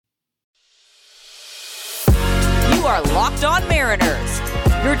are Locked On Mariners,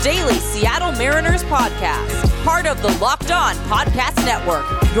 your daily Seattle Mariners podcast. Part of the Locked On Podcast Network,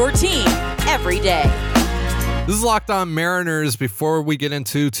 your team every day. This is Locked On Mariners. Before we get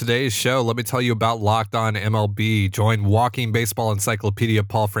into today's show, let me tell you about Locked On MLB. Join walking baseball encyclopedia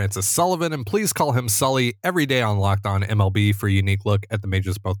Paul Francis Sullivan, and please call him Sully every day on Locked On MLB for a unique look at the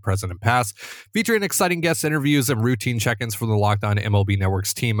majors both present and past, featuring exciting guest interviews and routine check-ins from the Locked On MLB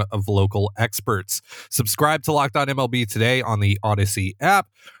Network's team of local experts. Subscribe to Locked On MLB today on the Odyssey app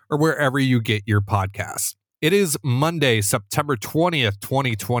or wherever you get your podcasts. It is Monday, September 20th,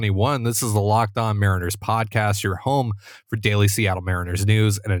 2021. This is the Locked On Mariners podcast, your home for daily Seattle Mariners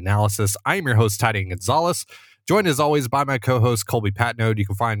news and analysis. I am your host, Ty Gonzalez, joined as always by my co-host, Colby Patnode. You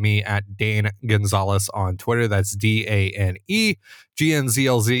can find me at Dane Gonzalez on Twitter. That's DANEGNZLZ,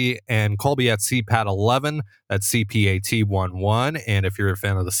 and Colby at CPAT11. That's CPAT11. And if you're a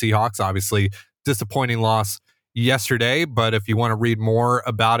fan of the Seahawks, obviously disappointing loss yesterday, but if you want to read more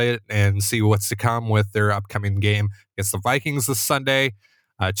about it and see what's to come with their upcoming game against the Vikings this Sunday,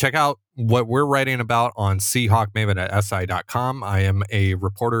 check out what we're writing about on SeahawkMaven at SI.com. I am a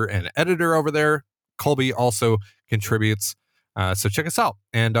reporter and editor over there. Colby also contributes, so check us out.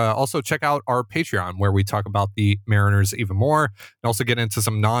 And also check out our Patreon, where we talk about the Mariners even more, and also get into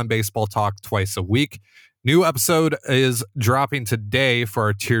some non-baseball talk twice a week. New episode is dropping today for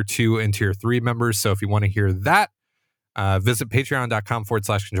our Tier 2 and Tier 3 members. So if you want to hear that, visit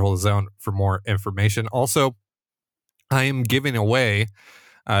patreon.com/Control the Zone for more information. Also, I am giving away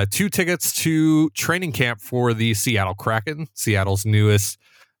 2 tickets to training camp for the Seattle Kraken, Seattle's newest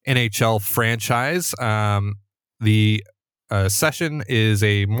NHL franchise. The session is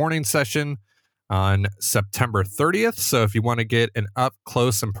a morning session on September 30th. So if you want to get an up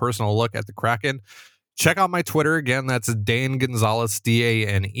close and personal look at the Kraken, check out my Twitter. Again, that's Dane Gonzalez,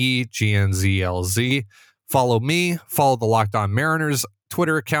 DANEGNZLZ. Follow me, follow the Locked On Mariners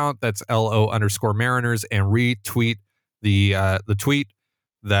Twitter account. That's LO_Mariners, and retweet the tweet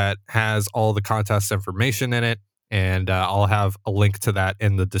that has all the contest information in it. And I'll have a link to that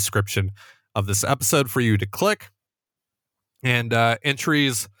in the description of this episode for you to click. And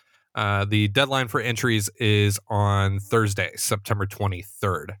entries, the deadline for entries is on Thursday, September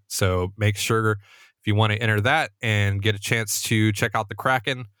 23rd. So make sure, if you want to enter that and get a chance to check out the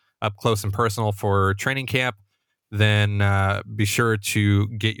Kraken up close and personal for training camp, then be sure to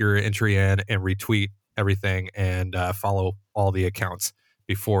get your entry in and retweet everything and follow all the accounts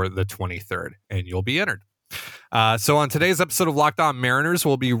before the 23rd, and you'll be entered. So on today's episode of Locked On Mariners,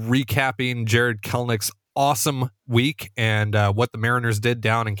 we'll be recapping Jarred Kelenic's awesome week and what the Mariners did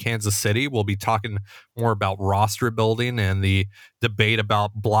down in Kansas City. We'll be talking more about roster building and the debate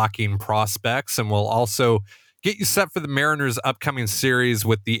about blocking prospects, and we'll also get you set for the Mariners' upcoming series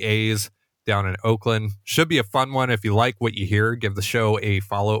with the A's down in Oakland. Should be a fun one. If you like what you hear, give the show a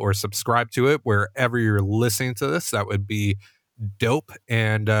follow or subscribe to it wherever you're listening to this. That would be dope.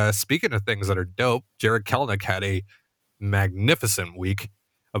 And speaking of things that are dope, Jarred Kelenic had a magnificent week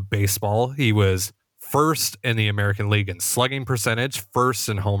of baseball. He was first in the American League in slugging percentage, first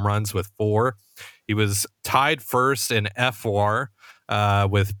in home runs with 4. He was tied first in FWAR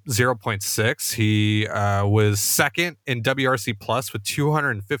with 0.6. He was second in WRC Plus with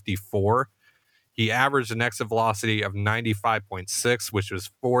 254. He averaged an exit velocity of 95.6, which was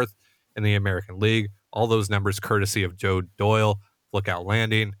 4th in the American League. All those numbers courtesy of Joe Doyle, Lookout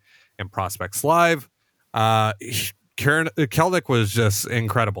Landing, and Prospects Live. Kelenic was just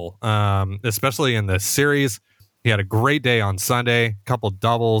incredible, especially in the series. He had a great day on Sunday, a couple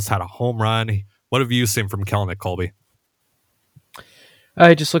doubles, had a home run. What have you seen from Kelenic, Colby?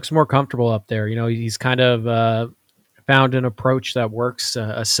 He just looks more comfortable up there. You know, he's kind of found an approach that works,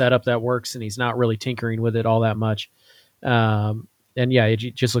 a setup that works, and he's not really tinkering with it all that much. And yeah, it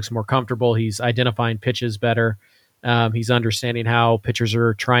just looks more comfortable. He's identifying pitches better. He's understanding how pitchers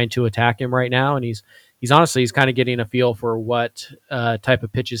are trying to attack him right now, and he's honestly kind of getting a feel for what type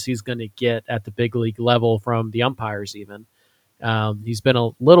of pitches he's going to get at the big league level from the umpires. Even he's been a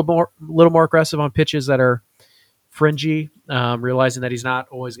little more aggressive on pitches that are fringy, realizing that he's not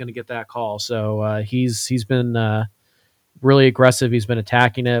always going to get that call. So he's been really aggressive. He's been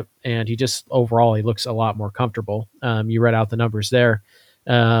attacking it, and he just overall he looks a lot more comfortable. You read out the numbers there.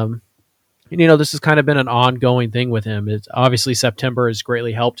 And, you know, this has kind of been an ongoing thing with him. It's obviously September has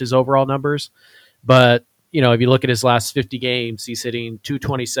greatly helped his overall numbers, but you know, if you look at his last 50 games, he's hitting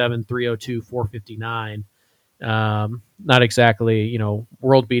 227, 302, 459. Not exactly, you know,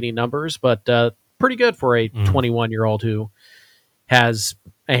 world beating numbers, but pretty good for a 21-year-old who has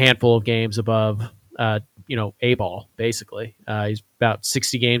a handful of games above, A ball, basically. He's about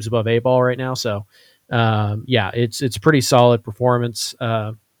 60 games above A ball right now. So yeah, it's pretty solid performance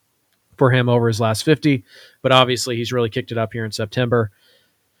for him over his last 50. But obviously, he's really kicked it up here in September.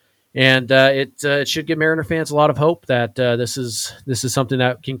 And it should give Mariner fans a lot of hope that this is something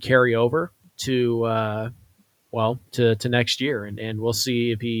that can carry over to to next year, and we'll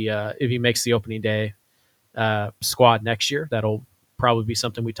see if he makes the opening day squad next year. That'll probably be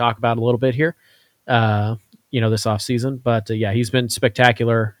something we talk about a little bit here, this off season. But yeah, he's been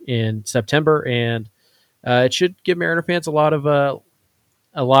spectacular in September, and it should give Mariner fans a lot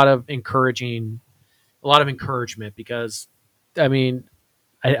of encouragement because, I mean,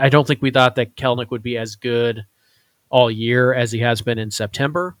 I don't think we thought that Kelenic would be as good all year as he has been in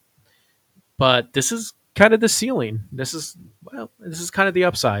September, but this is kind of the ceiling. This is kind of the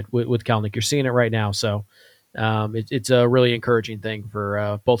upside with Kelenic. You're seeing it right now. So it's a really encouraging thing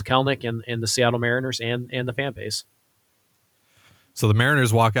for both Kelenic and the Seattle Mariners and the fan base. So the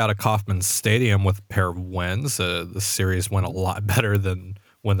Mariners walk out of Kauffman Stadium with a pair of wins. The series went a lot better than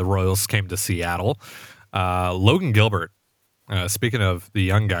when the Royals came to Seattle. Logan Gilbert, speaking of the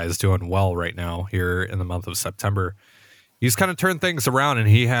young guys doing well right now here in the month of September, he's kind of turned things around, and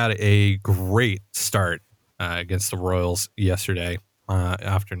he had a great start against the Royals yesterday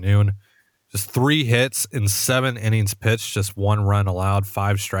afternoon. Just 3 hits in 7 innings pitched, just 1 run allowed,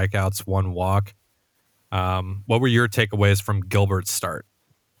 5 strikeouts, 1 walk. What were your takeaways from Gilbert's start?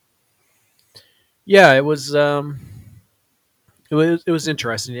 Yeah, it was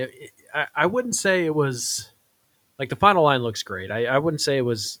interesting. I wouldn't say it was like the final line looks great. I wouldn't say it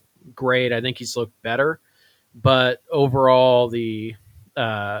was great. I think he's looked better, but overall the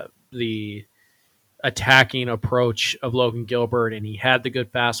attacking approach of Logan Gilbert, and he had the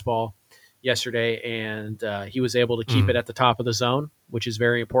good fastball yesterday, and he was able to keep it at the top of the zone, which is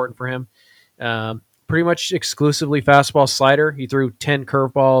very important for him. Pretty much exclusively fastball slider. He threw 10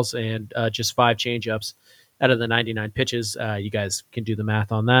 curveballs and just 5 changeups out of the 99 pitches. You guys can do the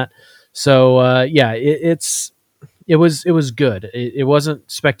math on that. So yeah, it was good. It wasn't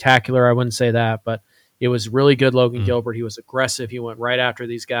spectacular, I wouldn't say that, but it was really good. Logan Gilbert. He was aggressive. He went right after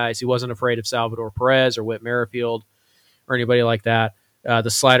these guys. He wasn't afraid of Salvador Perez or Whit Merrifield or anybody like that. The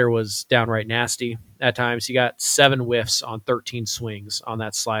slider was downright nasty at times. He got 7 whiffs on 13 swings on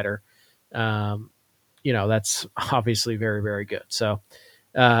that slider. That's obviously very, very good. So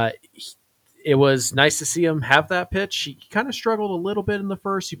it was nice to see him have that pitch. He kind of struggled a little bit in the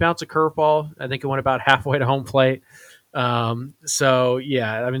first. He bounced a curveball. I think it went about halfway to home plate. So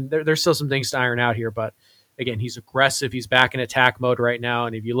yeah, I mean, there's still some things to iron out here, but again, he's aggressive. He's back in attack mode right now.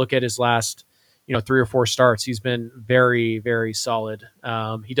 And if you look at his last, 3 or 4 starts, he's been very, very solid.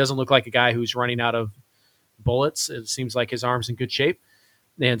 He doesn't look like a guy who's running out of bullets. It seems like his arm's in good shape.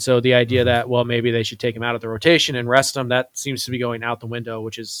 And so the idea that, well, maybe they should take him out of the rotation and rest him, that seems to be going out the window,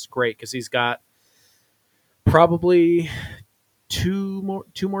 which is great because he's got probably two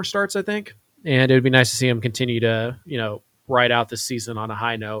more starts, I think. And it would be nice to see him continue to, ride out this season on a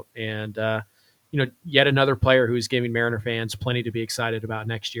high note. And, yet another player who's giving Mariner fans plenty to be excited about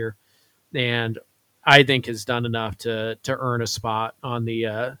next year. And I think has done enough to earn a spot on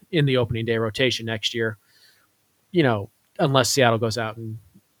the in the opening day rotation next year. Unless Seattle goes out and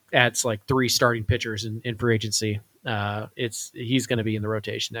adds like 3 starting pitchers in free agency, he's going to be in the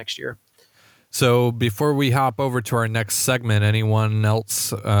rotation next year. So before we hop over to our next segment, anyone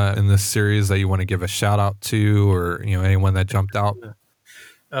else in this series that you want to give a shout out to, or anyone that jumped out?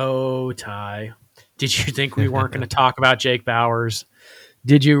 Oh, Ty, did you think we weren't going to talk about Jake Bauers?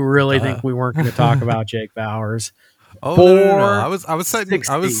 Did you really think we weren't going to talk about Jake Bauers? Oh, no. I was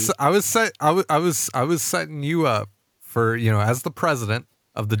setting you up for, as the president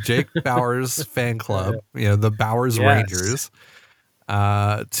of the Jake Bauers fan club, the Bauers Rangers,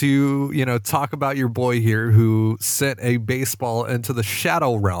 to, talk about your boy here who sent a baseball into the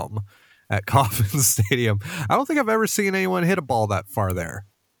shadow realm at Kauffman Stadium. I don't think I've ever seen anyone hit a ball that far there.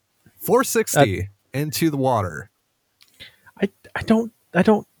 460 into the water. I don't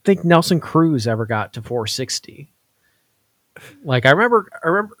think Nelson Cruz ever got to 460. Like I remember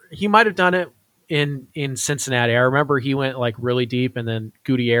he might have done it in Cincinnati. I remember he went like really deep, and then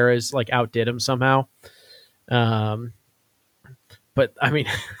Gutierrez like outdid him somehow. But I mean,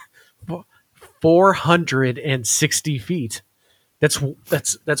 460 feet. That's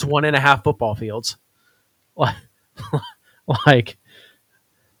 1.5 football fields. Like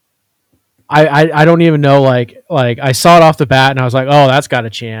I don't even know. Like I saw it off the bat, and I was like, oh, that's got a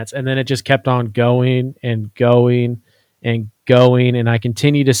chance. And then it just kept on going and going and going. And I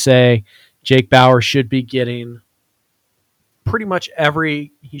continue to say Jake Bauers should be getting pretty much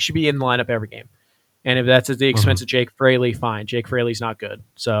he should be in the lineup every game. And if that's at the expense of Jake Fraley, fine. Jake Fraley's not good.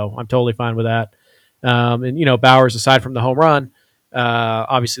 So I'm totally fine with that. And Bauers, aside from the home run,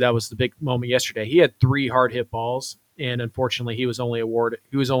 obviously that was the big moment yesterday. He had 3 hard hit balls, and unfortunately, he was only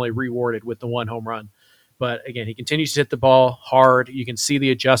rewarded with the 1 home run. But again, he continues to hit the ball hard. You can see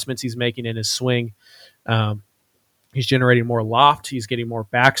the adjustments he's making in his swing. He's generating more loft. He's getting more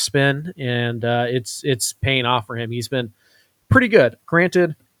backspin, and it's paying off for him. He's been pretty good.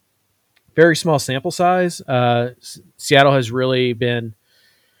 Granted, very small sample size. Seattle has really been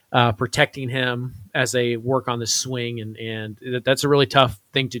protecting him as they work on the swing, and that's a really tough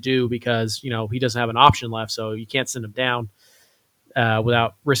thing to do because he doesn't have an option left, so you can't send him down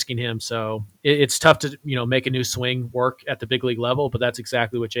without risking him. So it's tough to make a new swing work at the big league level, but that's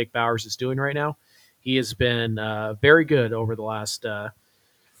exactly what Jake Bauers is doing right now. He has been very good over the last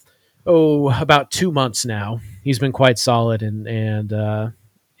about 2 months now. He's been quite solid, and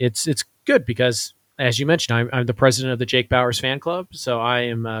it's good because, as you mentioned, I'm the president of the Jake Bauers fan club, so I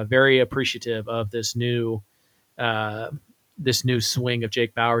am very appreciative of this new swing of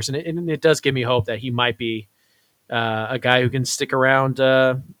Jake Bauers, and it does give me hope that he might be a guy who can stick around,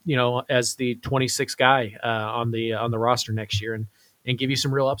 as the 26th guy on the roster next year, and give you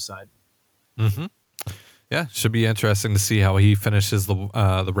some real upside. Mm-hmm. Yeah, should be interesting to see how he finishes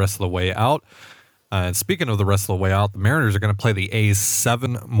the rest of the way out. And speaking of the rest of the way out, the Mariners are going to play the A's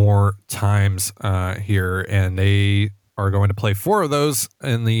 7 more times here, and they are going to play 4 of those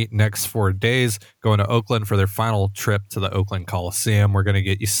in the next 4 days, going to Oakland for their final trip to the Oakland Coliseum. We're going to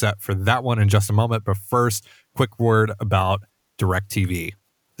get you set for that one in just a moment, but first, quick word about DirecTV.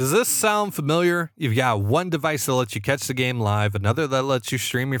 Does this sound familiar? You've got one device that lets you catch the game live, another that lets you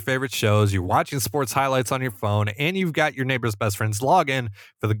stream your favorite shows, you're watching sports highlights on your phone, and you've got your neighbor's best friend's login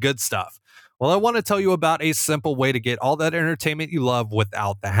for the good stuff. Well, I want to tell you about a simple way to get all that entertainment you love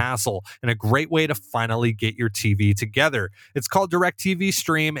without the hassle, and a great way to finally get your TV together. It's called DirecTV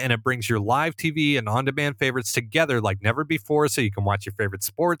Stream, and it brings your live TV and on-demand favorites together like never before, so you can watch your favorite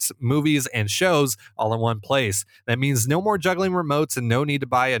sports, movies, and shows all in one place. That means no more juggling remotes and no need to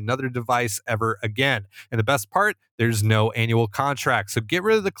buy another device ever again. And the best part, there's no annual contract. So get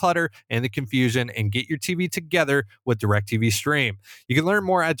rid of the clutter and the confusion and get your TV together with DirecTV Stream. You can learn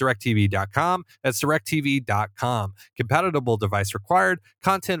more at directv.com. That's directv.com. Compatible device required.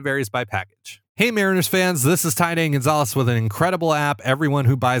 Content varies by package. Hey Mariners fans, this is Ty Dane Gonzalez with an incredible app everyone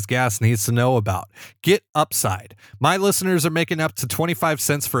who buys gas needs to know about. Get Upside. My listeners are making up to 25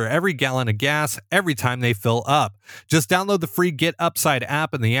 cents for every gallon of gas every time they fill up. Just download the free Get Upside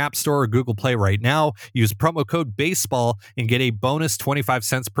app in the App Store or Google Play right now. Use promo code BASEBALL and get a bonus 25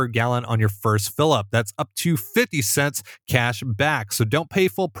 cents per gallon on your first fill up. That's up to 50 cents cash back. So don't pay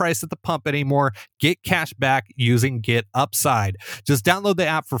full price at the pump anymore. Get cash back using Get Upside. Just download the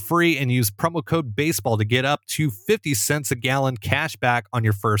app for free and use promo code BASEBALL to get up to 50 cents a gallon cash back on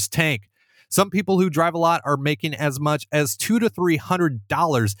your first tank. Some people who drive a lot are making as much as $200 to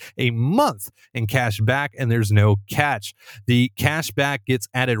 $300 a month in cash back, and there's no catch. The cash back gets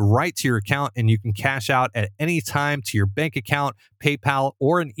added right to your account, and you can cash out at any time to your bank account, PayPal,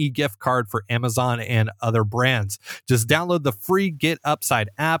 or an e-gift card for Amazon and other brands. Just download the free Get Upside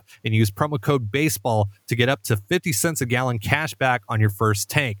app and use promo code BASEBALL to get up to 50 cents a gallon cash back on your first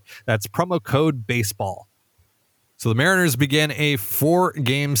tank. That's promo code BASEBALL. So the Mariners begin a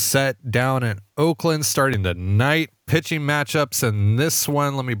 4-game set down in Oakland starting tonight. Pitching matchups in this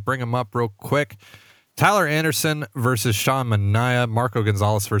one, let me bring them up real quick. Tyler Anderson versus Sean Manaea, Marco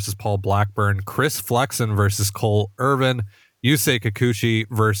Gonzalez versus Paul Blackburn, Chris Flexen versus Cole Irvin, Yusei Kikuchi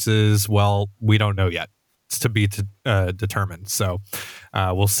versus, well, we don't know yet. It's to be determined. So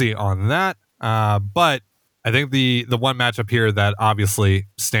we'll see on that. But I think the one matchup here that obviously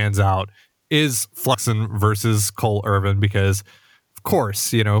stands out is Flexen versus Cole Irvin because, of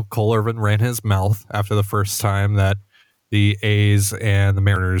course, Cole Irvin ran his mouth after the first time that the A's and the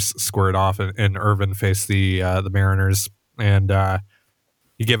Mariners squared off, and Irvin faced the Mariners, and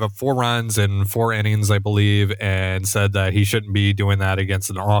he gave up 4 runs in 4 innings, I believe, and said that he shouldn't be doing that against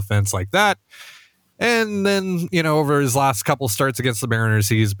an offense like that. And then, over his last couple starts against the Mariners,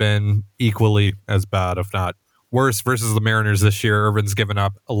 he's been equally as bad, if not worse, versus the Mariners this year. Irvin's given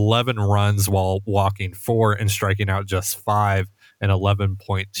up 11 runs while walking 4 and striking out just 5 in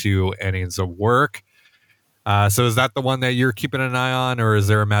 11.2 innings of work. So is that the one that you're keeping an eye on, or is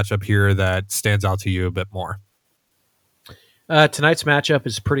there a matchup here that stands out to you a bit more? Tonight's matchup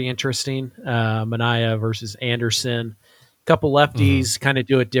is pretty interesting. Manaea versus Anderson. A couple lefties kind of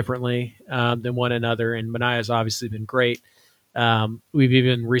do it differently than one another, and Manaea's obviously been great. We've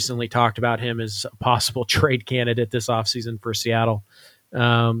even recently talked about him as a possible trade candidate this offseason for Seattle.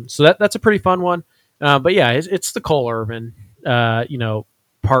 So that's a pretty fun one. But yeah, it's the Cole Irvin,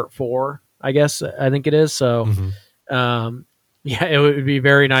 part 4 I guess I think it is. So, yeah, it would be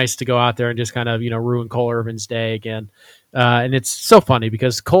very nice to go out there and just kind of ruin Cole Irvin's day again. And it's so funny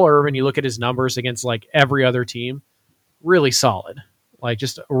because Cole Irvin, you look at his numbers against like every other team, really solid, like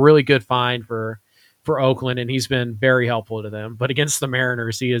just a really good find for Oakland, and he's been very helpful to them. But against the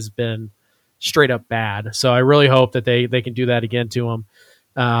Mariners, he has been straight up bad. So I really hope that they can do that again to him,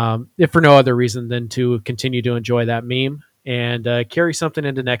 if for no other reason than to continue to enjoy that meme and carry something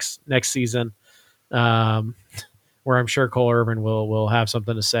into next season, where I'm sure Cole Irvin will have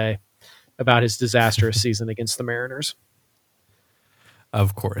something to say about his disastrous season against the Mariners.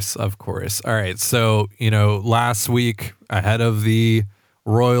 Of course. All right. So, last week ahead of the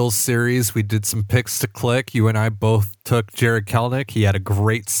Royals series, we did some picks to click. You and I both took Jarred Kelenic. He had a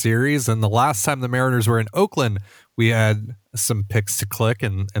great series. And the last time the Mariners were in Oakland, we had some picks to click,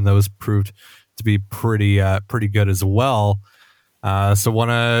 and those proved to be pretty good as well. So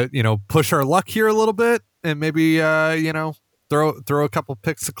want to, push our luck here a little bit and maybe, throw a couple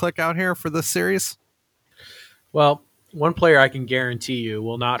picks to click out here for this series. Well, one player I can guarantee you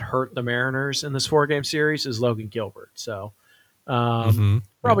will not hurt the Mariners in this 4-game series is Logan Gilbert. So,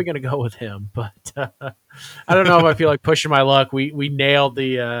 probably going to go with him, but I don't know if I feel like pushing my luck. We nailed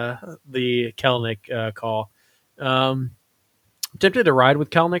the Kelenic call. I'm tempted to ride with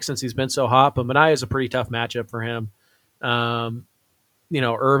Kelenic since he's been so hot, but Manaea is a pretty tough matchup for him.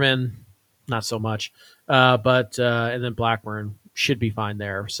 Irvin, not so much, but and then Blackburn should be fine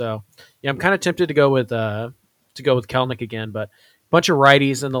there. So yeah, I'm kind of tempted to go with Kelenic again, but a bunch of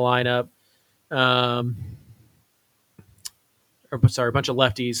righties in the lineup. A bunch of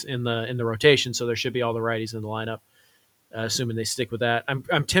lefties in the rotation, so there should be all the righties in the lineup, assuming they stick with that.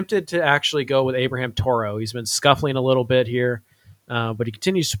 I'm tempted to actually go with Abraham Toro. He's been scuffling a little bit here, but he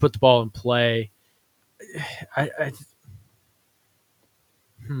continues to put the ball in play.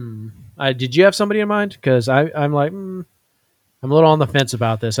 Did you have somebody in mind? Because I'm like, I'm a little on the fence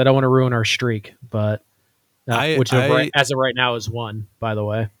about this. I don't want to ruin our streak, but as of right now is 1, by the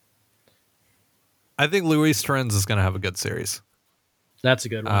way. I think Luis Torrens is going to have a good series. That's a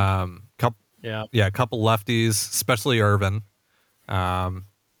good one. A couple lefties, especially Irvin.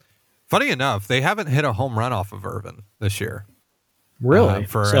 Funny enough, they haven't hit a home run off of Irvin this year. Really?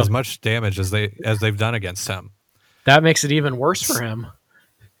 For as much damage as they've done against him. That makes it even worse for him.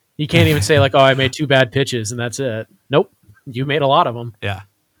 He can't even say like, "Oh, I made 2 bad pitches and that's it." Nope, you made a lot of them. Yeah.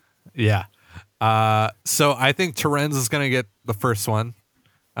 So I think Torrens is going to get the first one,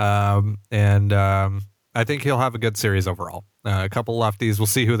 and I think he'll have a good series overall. A couple lefties. We'll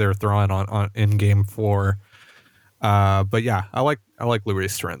see who they're throwing on in game 4. But yeah, I like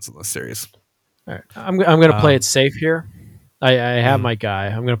Luis Torrens in this series. All right. I'm going to play it safe here. I have my guy.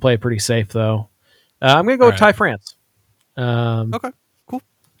 I'm going to play it pretty safe though. I'm going to go with Ty France. Okay, cool.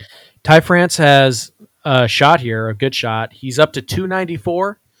 Ty France has a shot here, a good shot. He's up to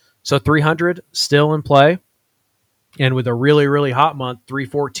 294, so 300 still in play. And with a really, really hot month,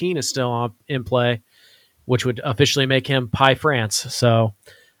 314 is still in play, which would officially make him Pie France. So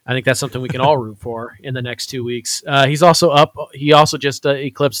I think that's something we can all root for in the next 2 weeks. He's also up. He also just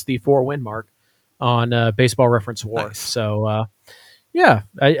eclipsed the 4-win mark on Baseball Reference WAR. Nice. So,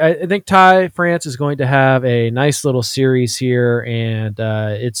 I think Ty France is going to have a nice little series here. And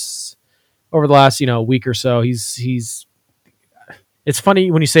it's over the last, week or so. It's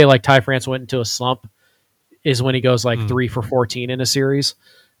funny when you say like Ty France went into a slump is when he goes like 3 for 14 in a series.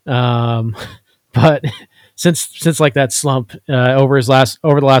 But since like that slump over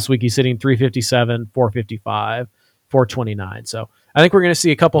the last week, he's hitting 357, 455, 429. So I think we're going to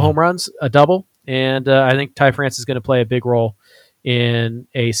see a couple home runs, a double, and I think Ty France is going to play a big role in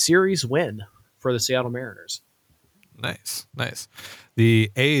a series win for the Seattle Mariners. Nice.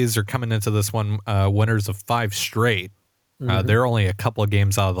 The A's are coming into this one winners of 5 straight. They're only a couple of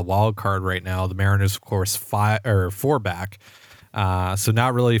games out of the wild card right now. The Mariners, of course, 4 back. So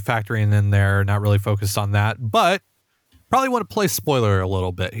not really factoring in there, not really focused on that, but probably want to play spoiler a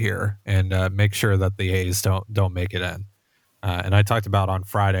little bit here and make sure that the A's don't make it in. And I talked about on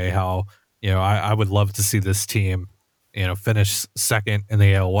Friday how, I would love to see this team, finish second in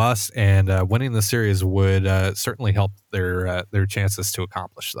the AL West, and winning the series would certainly help their chances to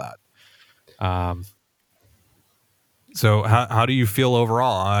accomplish that. So how do you feel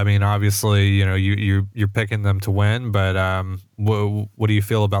overall? I mean, obviously, you're picking them to win, but what do you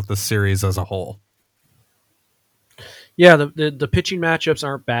feel about this series as a whole? Yeah, the pitching matchups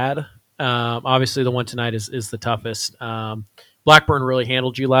aren't bad. Obviously, the one tonight is the toughest. Blackburn really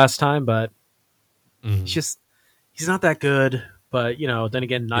handled you last time, but he's not that good. But then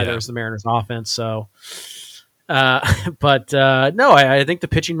again, neither is the Mariners' offense. So But no, I think the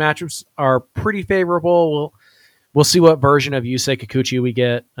pitching matchups are pretty favorable. We'll see what version of Yusei Kikuchi we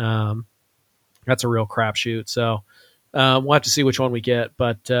get. That's a real crapshoot. So we'll have to see which one we get.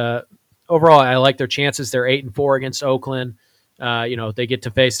 But overall, I like their chances. They're 8-4 against Oakland. They get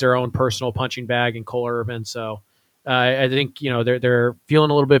to face their own personal punching bag in Cole Irvin. So I think they're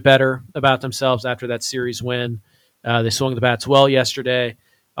feeling a little bit better about themselves after that series win. They swung the bats well yesterday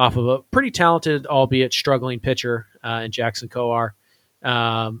off of a pretty talented, albeit struggling pitcher in Jackson Kowar.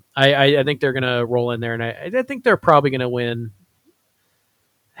 I think they're going to roll in there, and I think they're probably going to win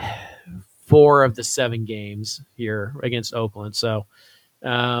 4 of the 7 games here against Oakland. So,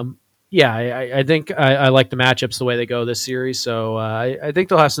 I think I like the matchups the way they go this series. So I think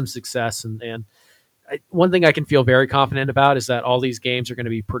they'll have some success. And one thing I can feel very confident about is that all these games are going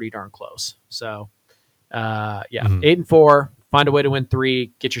to be pretty darn close. So, 8-4, find a way to win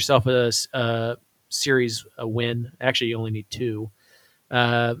 3, get yourself a series win. Actually, you only need 2.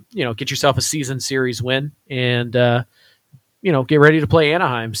 Get yourself a season series win and, get ready to play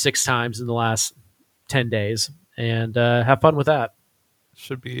Anaheim 6 times in the last 10 days and have fun with that. That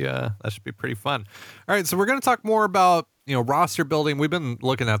should be pretty fun. All right, so we're going to talk more about roster building. We've been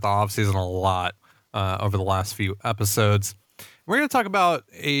looking at the offseason a lot over the last few episodes. We're going to talk about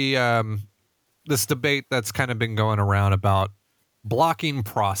this debate that's kind of been going around about blocking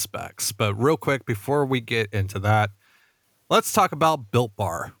prospects. But real quick, before we get into that, let's talk about Built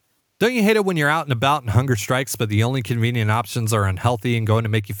Bar. Don't you hate it when you're out and about and hunger strikes, but the only convenient options are unhealthy and going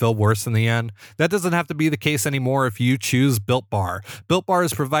to make you feel worse in the end? That doesn't have to be the case anymore if you choose Built Bar. Built Bar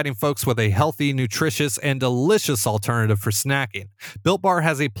is providing folks with a healthy, nutritious, and delicious alternative for snacking. Built Bar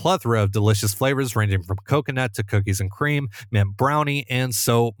has a plethora of delicious flavors ranging from coconut to cookies and cream, mint brownie, and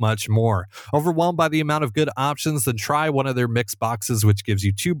so much more. Overwhelmed by the amount of good options? Then try one of their mix boxes, which gives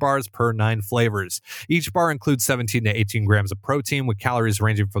you 2 bars per 9 flavors. Each bar includes 17 to 18 grams of protein with calories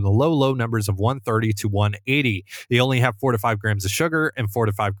ranging from the low numbers of 130 to 180. They only have 4 to 5 grams of sugar and 4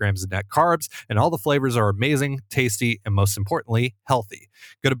 to 5 grams of net carbs, and all the flavors are amazing, tasty, and most importantly, healthy.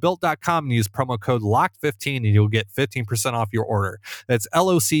 Go to Built.com and use promo code LOCKED15 and you'll get 15% off your order. That's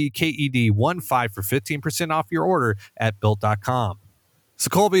LOCKED15 for 15% off your order at Built.com. So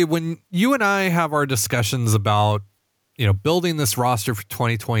Colby, when you and I have our discussions about building this roster for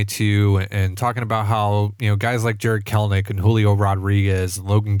 2022 and talking about how, guys like Jarred Kelenic and Julio Rodriguez and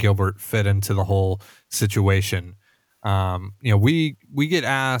Logan Gilbert fit into the whole situation. We get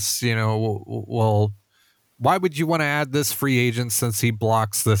asked, well, why would you want to add this free agent since he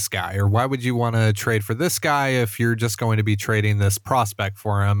blocks this guy? Or why would you want to trade for this guy if you're just going to be trading this prospect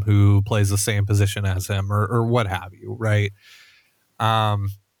for him who plays the same position as him or what have you, right?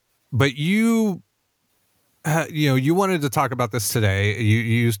 But you wanted to talk about this today.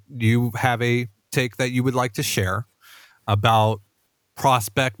 You have a take that you would like to share about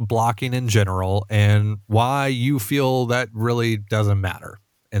prospect blocking in general and why you feel that really doesn't matter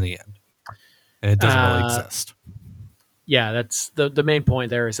in the end. And it doesn't really exist. Yeah, that's the main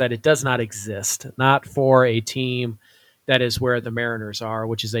point there is that it does not exist. Not for a team that is where the Mariners are,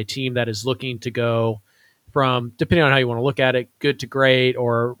 which is a team that is looking to go from, depending on how you want to look at it, good to great,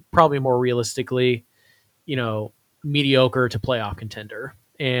 or probably more realistically, mediocre to playoff contender.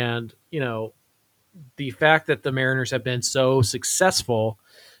 And, the fact that the Mariners have been so successful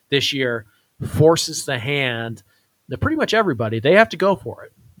this year forces the hand that pretty much everybody, they have to go for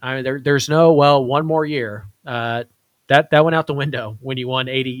it. I mean, there's no, one more year. That went out the window when you won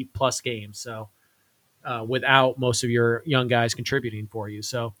 80 plus games. So without most of your young guys contributing for you.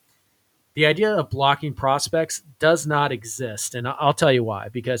 So the idea of blocking prospects does not exist. And I'll tell you why,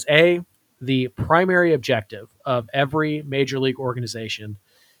 because the primary objective of every major league organization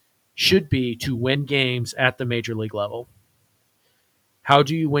should be to win games at the major league level. How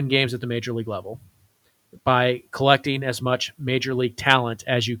do you win games at the major league level? By collecting as much major league talent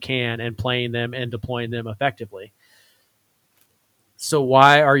as you can and playing them and deploying them effectively. So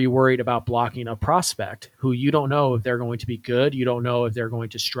why are you worried about blocking a prospect who you don't know if they're going to be good? You don't know if they're going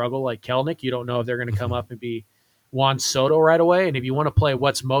to struggle like Kelenic. You don't know if they're going to come up and be Juan Soto right away. And if you want to play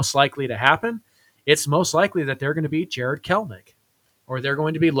what's most likely to happen, it's most likely that they're going to be Jarred Kelenic or they're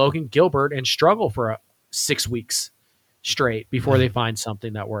going to be Logan Gilbert and struggle for 6 weeks straight before they find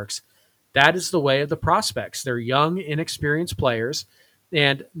something that works. That is the way of the prospects. They're young, inexperienced players,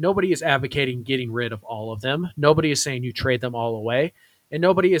 and nobody is advocating getting rid of all of them. Nobody is saying you trade them all away. And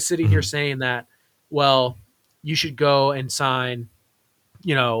nobody is sitting here saying that, you should go and sign,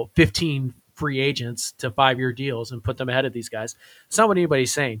 15 free agents to 5-year deals and put them ahead of these guys. It's not what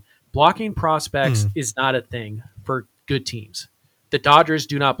anybody's saying. Blocking prospects is not a thing for good teams. The Dodgers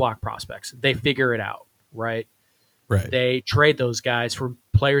do not block prospects. They figure it out, right? Right. They trade those guys for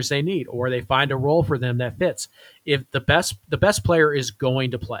players they need, or they find a role for them that fits. If the best player is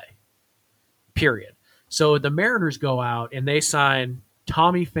going to play, period. So the Mariners go out and they sign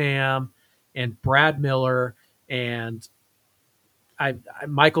Tommy Pham and Brad Miller and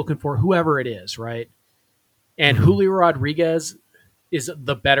Michael Conforto, whoever it is, right? And Julio Rodriguez is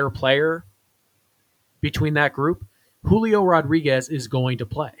the better player between that group. Julio Rodriguez is going to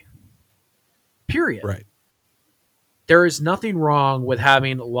play. Period. Right. There is nothing wrong with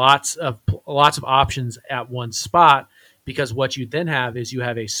having lots of options at one spot, because what you then have is you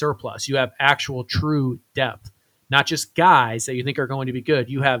have a surplus. You have actual true depth, not just guys that you think are going to be good.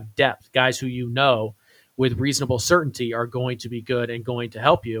 You have depth, guys who you know with reasonable certainty are going to be good and going to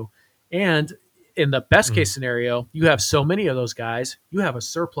help you. And in the best case scenario, you have so many of those guys, you have a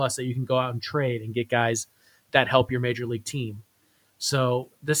surplus that you can go out and trade and get guys that help your major league team. So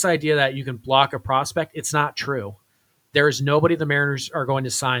this idea that you can block a prospect, it's not true. There is nobody the Mariners are going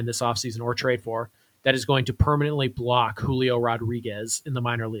to sign this offseason or trade for that is going to permanently block Julio Rodriguez in the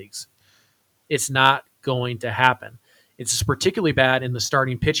minor leagues. It's not going to happen. It's particularly bad in the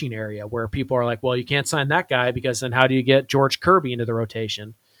starting pitching area, where people are like, well, you can't sign that guy because then how do you get George Kirby into the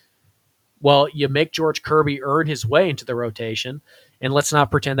rotation? Well, you make George Kirby earn his way into the rotation, and let's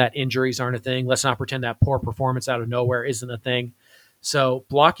not pretend that injuries aren't a thing. Let's not pretend that poor performance out of nowhere isn't a thing. So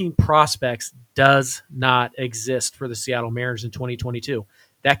blocking prospects does not exist for the Seattle Mariners in 2022.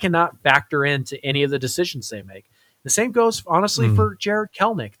 That cannot factor into any of the decisions they make. The same goes, honestly, for Jared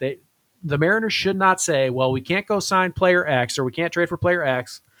Kelenic. The Mariners should not say, well, we can't go sign player X or we can't trade for player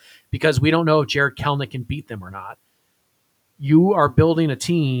X because we don't know if Jared Kelenic can beat them or not. You are building a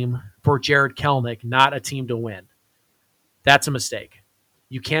team for Jared Kelenic, not a team to win. That's a mistake.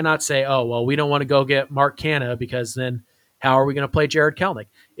 You cannot say, oh, well, we don't want to go get Mark Canha because then how are we going to play Jared Kelenic?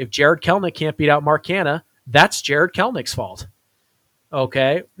 If Jared Kelenic can't beat out Mark Canha, that's Jared Kelnic's fault.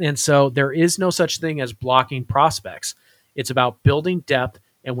 Okay? And so there is no such thing as blocking prospects. It's about building depth,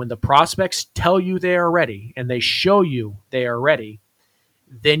 and when the prospects tell you they are ready and they show you they are ready,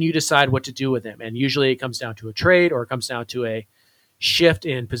 then you decide what to do with them. And usually it comes down to a trade, or it comes down to a shift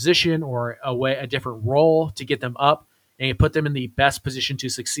in position or a different role to get them up and you put them in the best position to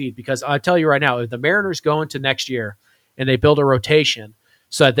succeed. Because I'll tell you right now, if the Mariners go into next year and they build a rotation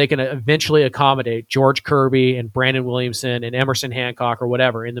so that they can eventually accommodate George Kirby and Brandon Williamson and Emerson Hancock or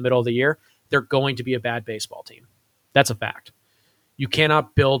whatever in the middle of the year, they're going to be a bad baseball team. That's a fact. You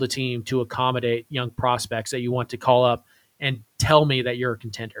cannot build a team to accommodate young prospects that you want to call up and tell me that you're a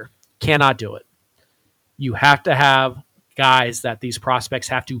contender. Cannot do it. You have to have guys that these prospects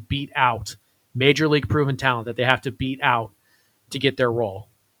have to beat out, major league proven talent that they have to beat out to get their role.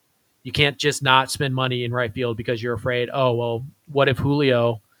 You can't just not spend money in right field because you're afraid, oh, well, what if we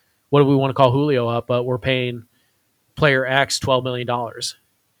want to call Julio up, but we're paying player X $12 million.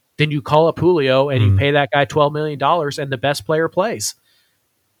 Then you call up Julio and you pay that guy $12 million and the best player plays.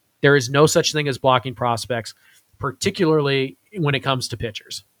 There is no such thing as blocking prospects, particularly when it comes to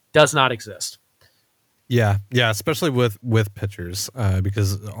pitchers. Does not exist. Yeah, especially with pitchers,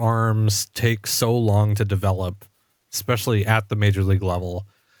 because arms take so long to develop, especially at the major league level.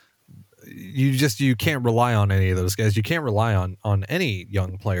 You can't rely on any of those guys. You can't rely on any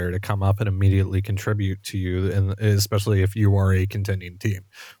young player to come up and immediately contribute to you, and especially if you are a contending team.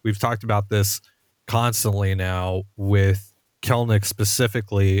 We've talked about this constantly now with Kelenic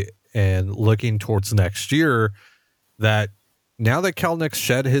specifically, and looking towards next year, that now that Kelenic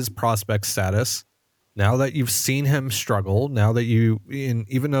shed his prospect status, now that you've seen him struggle, now that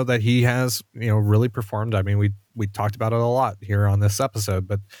even though that he has, really performed, I mean, we talked about it a lot here on this episode,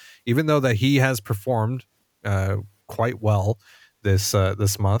 but even though that he has performed quite well this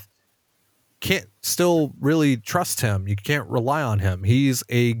month, can't still really trust him. You can't rely on him. He's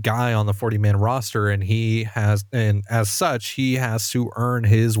a guy on the 40-man roster, and as such, he has to earn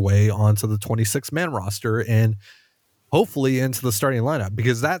his way onto the 26-man roster and hopefully into the starting lineup,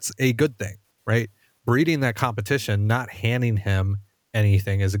 because that's a good thing, right? Breeding that competition, not handing him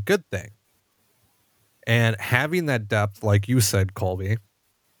anything, is a good thing. And having that depth, like you said, Colby,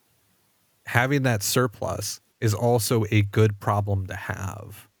 having that surplus is also a good problem to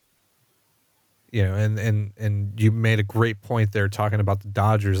have. And you made a great point there talking about the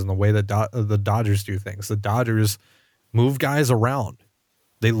Dodgers and the way that the Dodgers do things. The Dodgers move guys around.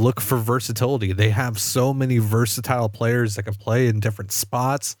 They look for versatility. They have so many versatile players that can play in different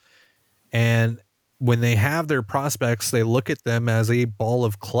spots. And when they have their prospects, they look at them as a ball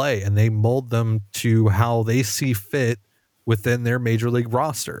of clay and they mold them to how they see fit within their major league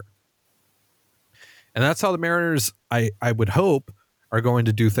roster. And that's how the Mariners, I would hope, are going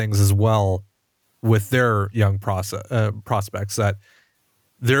to do things as well with their young prospects, that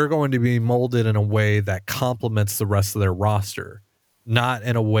they're going to be molded in a way that complements the rest of their roster, not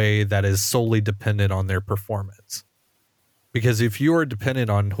in a way that is solely dependent on their performance. Because if you are dependent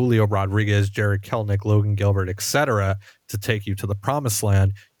on Julio Rodriguez, Jared Kelenic, Logan Gilbert, etc., to take you to the promised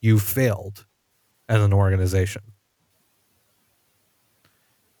land, you failed as an organization.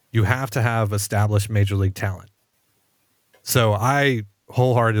 You have to have established major league talent. So I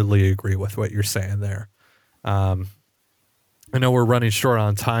wholeheartedly agree with what you're saying there. I know we're running short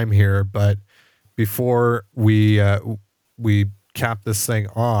on time here, but before we cap this thing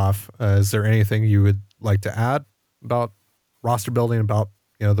off, is there anything you would like to add about roster building, about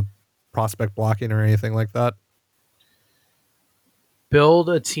the prospect blocking or anything like that? Build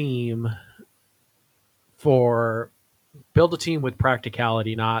a team with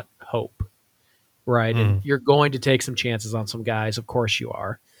practicality, not hope. Right. And you're going to take some chances on some guys. Of course you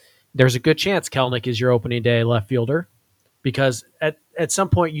are. There's a good chance Kelenic is your opening day left fielder, because at some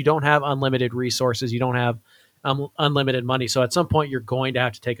point you don't have unlimited resources. You don't have unlimited money. So at some point you're going to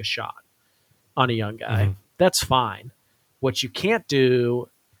have to take a shot on a young guy. That's fine. What you can't do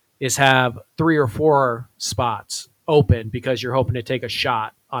is have 3 or 4 spots open because you're hoping to take a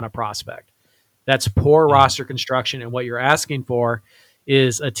shot on a prospect. That's poor roster construction. And what you're asking for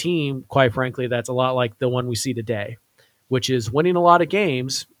is a team, quite frankly, that's a lot like the one we see today, which is winning a lot of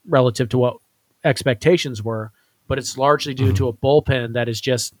games relative to what expectations were, but it's largely due to a bullpen that is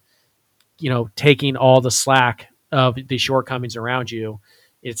just, taking all the slack of the shortcomings around you.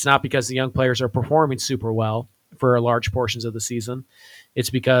 It's not because the young players are performing super well for large portions of the season. It's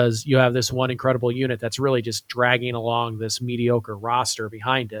because you have this one incredible unit that's really just dragging along this mediocre roster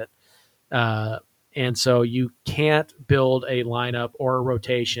behind it. And so you can't build a lineup or a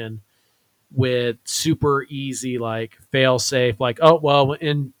rotation with super easy, like fail safe, like, oh, well,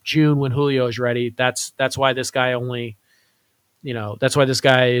 in June when Julio is ready, that's why this guy only, that's why this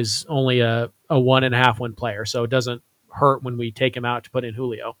guy is only a 1.5 win player. So it doesn't hurt when we take him out to put in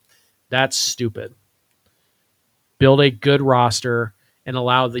Julio. That's stupid. Build a good roster and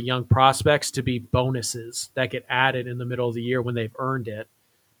allow the young prospects to be bonuses that get added in the middle of the year when they've earned it,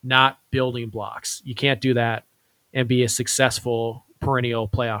 not building blocks. You can't do that and be a successful perennial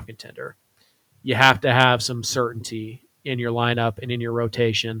playoff contender. You have to have some certainty in your lineup and in your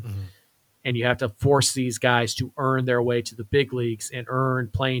rotation. And you have to force these guys to earn their way to the big leagues and earn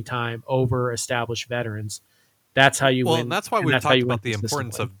playing time over established veterans. That's how you win. Well, and that's why we've talked about the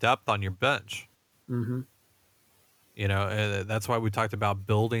importance of depth on your bench. That's why we talked about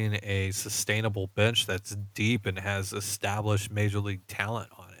building a sustainable bench that's deep and has established major league talent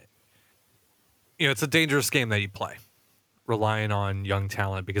on it. It's a dangerous game that you play, relying on young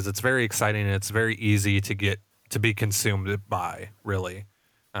talent, because it's very exciting and it's very easy to be consumed by, really,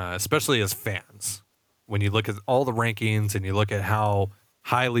 especially as fans. When you look at all the rankings and you look at how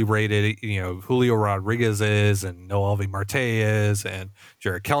highly rated, Julio Rodriguez is and Noelvi Marte is and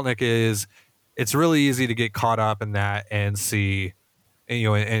Jared Kelenic is, it's really easy to get caught up in that and see,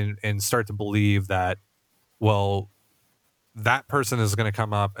 and start to believe that, well, that person is going to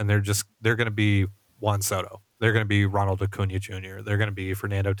come up and they're going to be Juan Soto. They're going to be Ronald Acuna Jr. They're going to be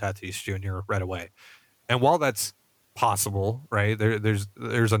Fernando Tatis Jr. right away. And while that's possible, right, there's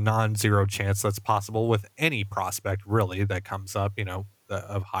a non-zero chance that's possible with any prospect really that comes up,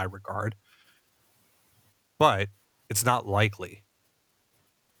 of high regard. But it's not likely.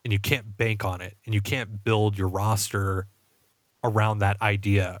 And you can't bank on it, and you can't build your roster around that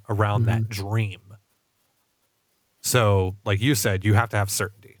idea, around that dream. So, like you said, you have to have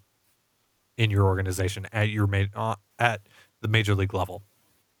certainty in your organization at the major league level.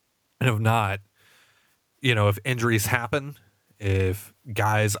 And if not, if injuries happen, if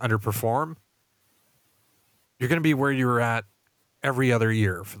guys underperform, you're going to be where you were at every other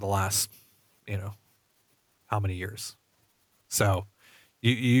year for the last, how many years. So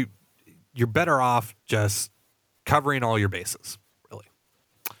you're better off just covering all your bases, really.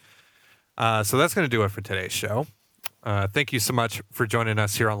 So that's going to do it for today's show. Thank you so much for joining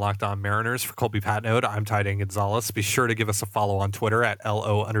us here on Locked On Mariners. For Colby Patnode, I'm Ty Dane Gonzalez. Be sure to give us a follow on Twitter at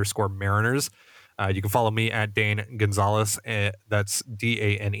 @LO_Mariners. You can follow me at Dane Gonzalez. That's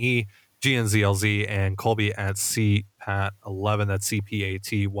DANEGNZLZ, and Colby at CPAT11. That's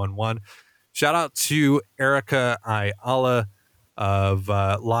CPAT11. Shout out to Erica Ayala of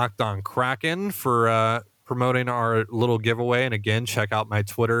Locked On Kraken for promoting our little giveaway. And again, check out my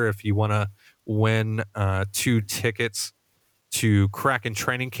Twitter if you want to win 2 tickets to Kraken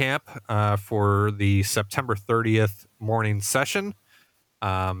training camp for the September 30th morning session.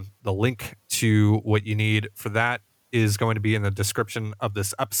 The link to what you need for that is going to be in the description of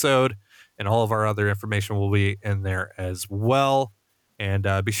this episode. and all of our other information will be in there as well. And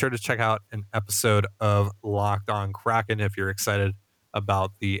be sure to check out an episode of Locked On Kraken if you're excited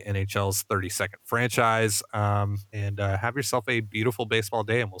about the NHL's 32nd franchise. And have yourself a beautiful baseball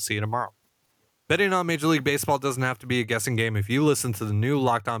day, and we'll see you tomorrow. Betting on Major League Baseball doesn't have to be a guessing game if you listen to the new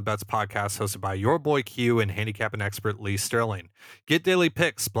Locked On Bets podcast hosted by your boy Q and handicapping expert Lee Sterling. Get daily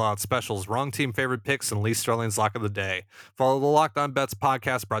picks, blowout specials, wrong team favorite picks, and Lee Sterling's lock of the day. Follow the Locked On Bets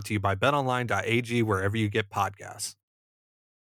podcast brought to you by betonline.ag wherever you get podcasts.